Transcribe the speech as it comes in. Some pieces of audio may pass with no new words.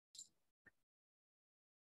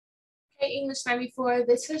Hey, English 94,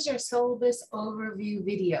 this is your syllabus overview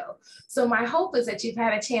video. So my hope is that you've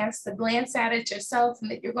had a chance to glance at it yourself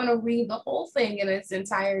and that you're going to read the whole thing in its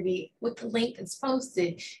entirety with the link that's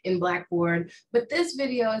posted in Blackboard. But this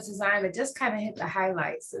video is designed to just kind of hit the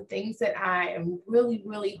highlights, the things that I am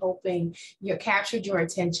really hoping you captured your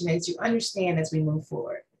attention as you understand as we move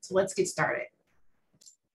forward. So let's get started.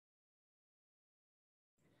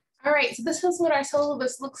 All right, so this is what our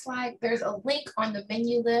syllabus looks like. There's a link on the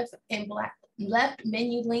menu left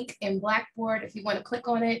menu link in Blackboard if you want to click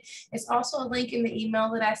on it. It's also a link in the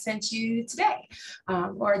email that I sent you today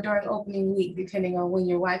or during opening week, depending on when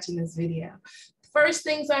you're watching this video. First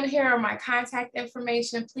things on here are my contact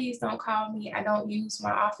information. Please don't call me. I don't use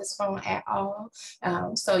my office phone at all.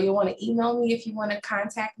 So you'll want to email me if you want to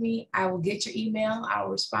contact me. I will get your email. I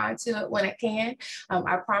will respond to it when I can.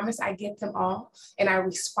 I promise I get them all and I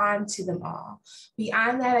respond to them all.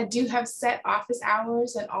 Beyond that, I do have set office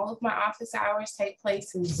hours and all of my office hours take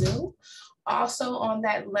place in Zoom. Also on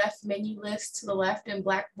that left menu list to the left in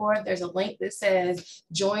Blackboard, there's a link that says,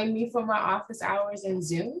 join me for my office hours in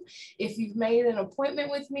Zoom. If you've made an appointment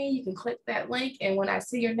with me, you can click that link. And when I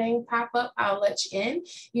see your name pop up, I'll let you in.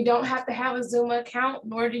 You don't have to have a Zoom account,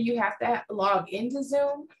 nor do you have to log into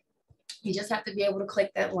Zoom. You just have to be able to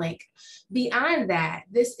click that link. Beyond that,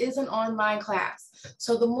 this is an online class.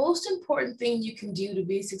 So the most important thing you can do to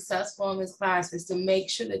be successful in this class is to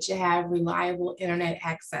make sure that you have reliable internet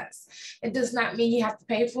access. It does not mean you have to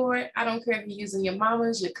pay for it. I don't care if you're using your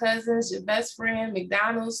mama's, your cousins, your best friend,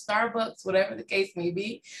 McDonald's, Starbucks, whatever the case may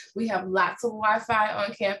be. We have lots of Wi-Fi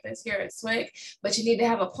on campus here at SWIC, but you need to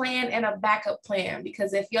have a plan and a backup plan,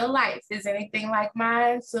 because if your life is anything like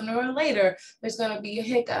mine, sooner or later, there's going to be a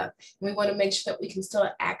hiccup. We want to make sure that we can still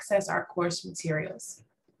access our course materials.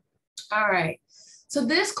 All right. So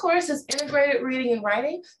this course is integrated reading and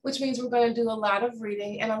writing, which means we're going to do a lot of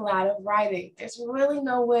reading and a lot of writing. There's really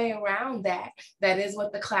no way around that. That is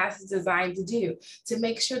what the class is designed to do, to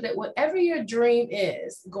make sure that whatever your dream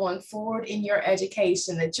is going forward in your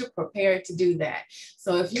education, that you're prepared to do that.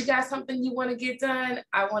 So if you got something you want to get done,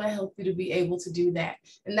 I want to help you to be able to do that.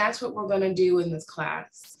 And that's what we're going to do in this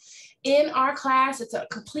class. In our class, it's a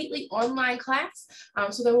completely online class,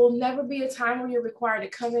 so there will never be a time where you're required to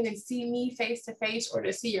come in and see me face to face or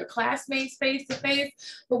to see your classmates face to face,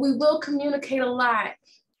 but we will communicate a lot.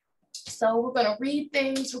 So we're going to read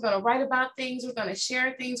things, we're going to write about things, we're going to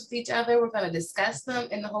share things with each other, we're going to discuss them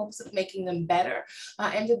in the hopes of making them better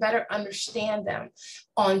and to better understand them.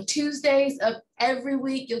 On Tuesdays of every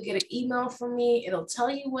week, you'll get an email from me. It'll tell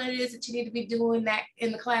you what it is that you need to be doing that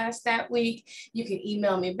in the class that week. You can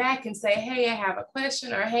email me back and say, hey, I have a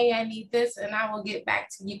question, or hey, I need this, and I will get back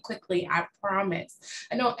to you quickly, I promise.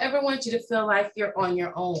 I don't ever want you to feel like you're on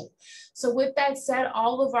your own. So with that said,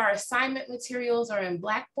 all of our assignment materials are in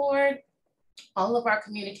Blackboard. All of our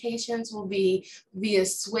communications will be via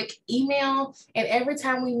SWIC email, and every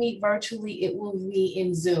time we meet virtually, it will be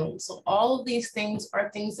in Zoom. So all of these things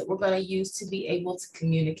are things that we're going to use to be able to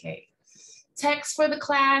communicate. Text for the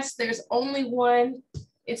class, there's only one.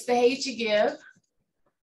 It's the Hate You Give.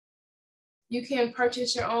 You can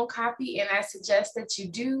purchase your own copy, and I suggest that you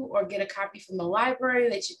do, or get a copy from the library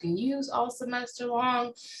that you can use all semester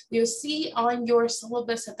long. You'll see on your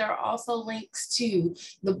syllabus that there are also links to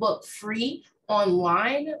the book Free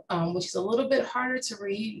online, which is a little bit harder to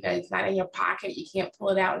read. It's not in your pocket. You can't pull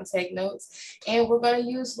it out and take notes. And we're going to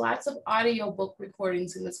use lots of audio book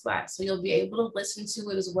recordings in this class, so you'll be able to listen to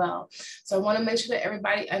it as well. So I want to make sure that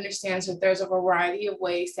everybody understands that there's a variety of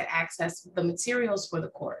ways to access the materials for the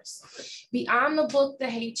course. Beyond the book, The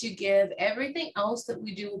Hate You Give, everything else that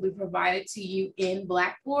we do will be provided to you in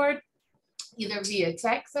Blackboard, either via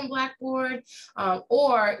text in Blackboard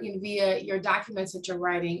or via your documents that you're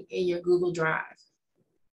writing in your Google Drive.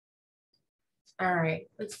 All right,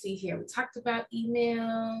 let's see here. We talked about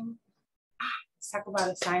email. Let's talk about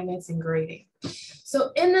assignments and grading.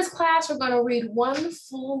 So in this class, we're going to read one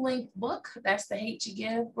full-length book. That's The Hate You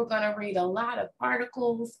Give. We're going to read a lot of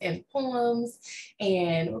articles and poems,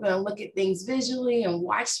 and we're going to look at things visually and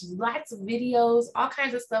watch lots of videos, all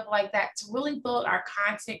kinds of stuff like that, to really build our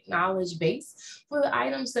content knowledge base for the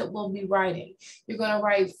items that we'll be writing. You're going to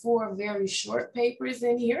write 4 very short papers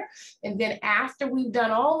in here, and then after we've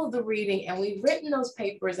done all of the reading and we've written those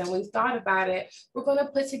papers and we've thought about it, we're going to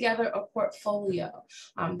put together a portfolio.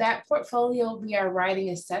 That portfolio will be our writing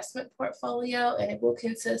assessment portfolio, and it will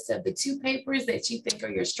consist of the 2 papers that you think are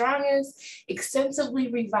your strongest, extensively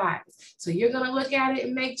revised. So you're going to look at it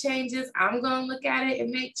and make changes. I'm going to look at it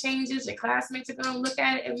and make changes. Your classmates are going to look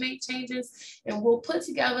at it and make changes. And we'll put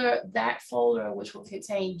together that folder, which will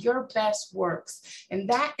contain your best works. And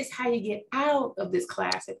that is how you get out of this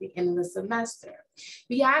class at the end of the semester.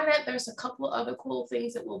 Beyond that, there's a couple other cool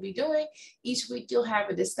things that we'll be doing. Each week, you'll have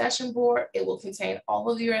a discussion board. It will contain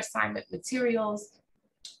all of your assignment materials,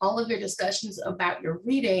 all of your discussions about your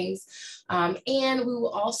readings, and we will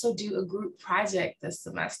also do a group project this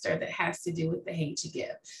semester that has to do with the hate you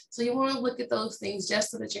give. So you want to look at those things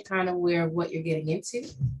just so that you're kind of aware of what you're getting into.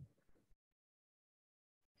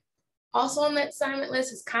 Also on that assignment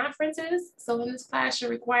list is conferences. So in this class, you're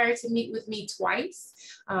required to meet with me twice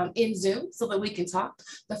in Zoom so that we can talk.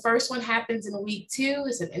 The first one happens in week 2.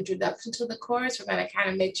 It's an introduction to the course. We're going to kind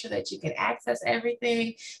of make sure that you can access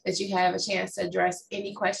everything, that you have a chance to address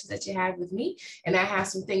any questions that you have with me, and I have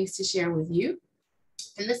some things to share with you.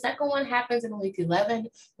 And the second one happens in week 11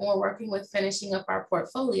 when we're working with finishing up our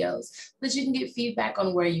portfolios so that you can get feedback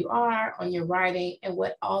on where you are on your writing and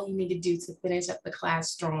what all you need to do to finish up the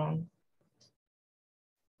class strong.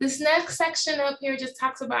 This next section up here just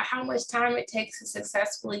talks about how much time it takes to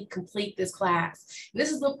successfully complete this class. And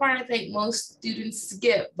this is the part I think most students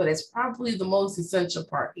skip, but it's probably the most essential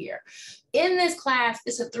part here. In this class,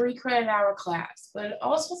 it's a 3 credit hour class, but it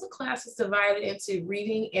also is a class that's divided into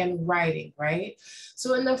reading and writing, right?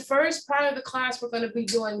 So in the first part of the class, we're going to be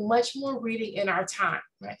doing much more reading in our time,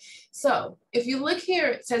 right? So if you look here,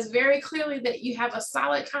 it says very clearly that you have a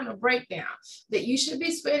solid kind of breakdown, that you should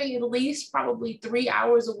be spending at least probably 3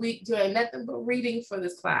 hours a week doing nothing but reading for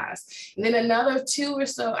this class. And then another 2 or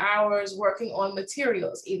so hours working on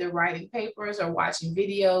materials, either writing papers or watching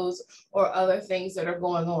videos or other things that are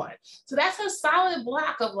going on. So that's a solid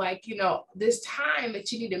block of like, you know, this time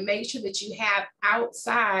that you need to make sure that you have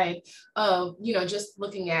outside of, you know, just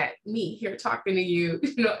looking at me here talking to you,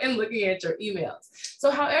 you know, and looking at your emails.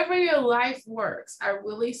 So however your life works, I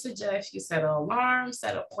really suggest you set an alarm,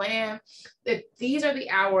 set a plan, that these are the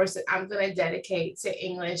hours that I'm going to dedicate to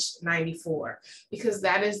English 94, because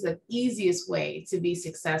that is the easiest way to be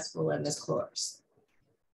successful in this course.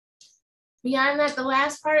 Beyond that, the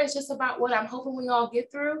last part is just about what I'm hoping we all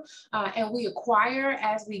get through and we acquire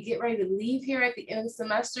as we get ready to leave here at the end of the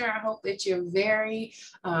semester. I hope that you're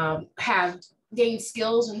have gained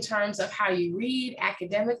skills in terms of how you read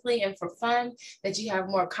academically and for fun, that you have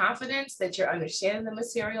more confidence, that you're understanding the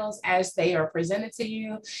materials as they are presented to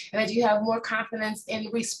you, and that you have more confidence in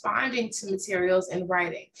responding to materials in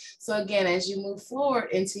writing. So again, as you move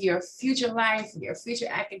forward into your future life, your future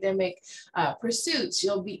academic pursuits,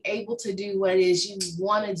 you'll be able to do what it is you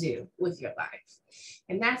want to do with your life.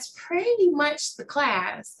 And that's pretty much the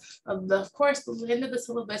class. Of course, the end of the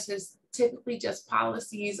syllabus is typically just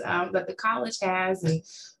policies that the college has, and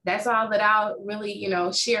that's all that I'll really, you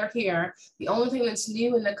know, share here. The only thing that's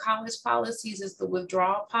new in the college policies is the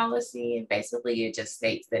withdrawal policy, and basically it just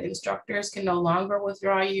states that instructors can no longer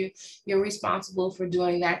withdraw you. You're responsible for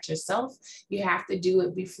doing that yourself. You have to do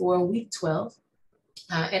it before week 12.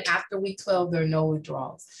 And after week 12, there are no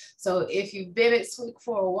withdrawals. So if you've been at SWIC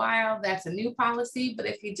for a while, that's a new policy. But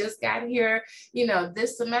if you just got here, you know,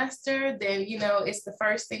 this semester, then, you know, it's the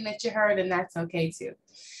first thing that you heard, and that's okay too.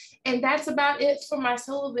 And that's about it for my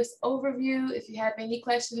syllabus overview. If you have any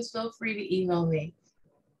questions, feel free to email me.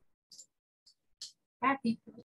 Bye, people.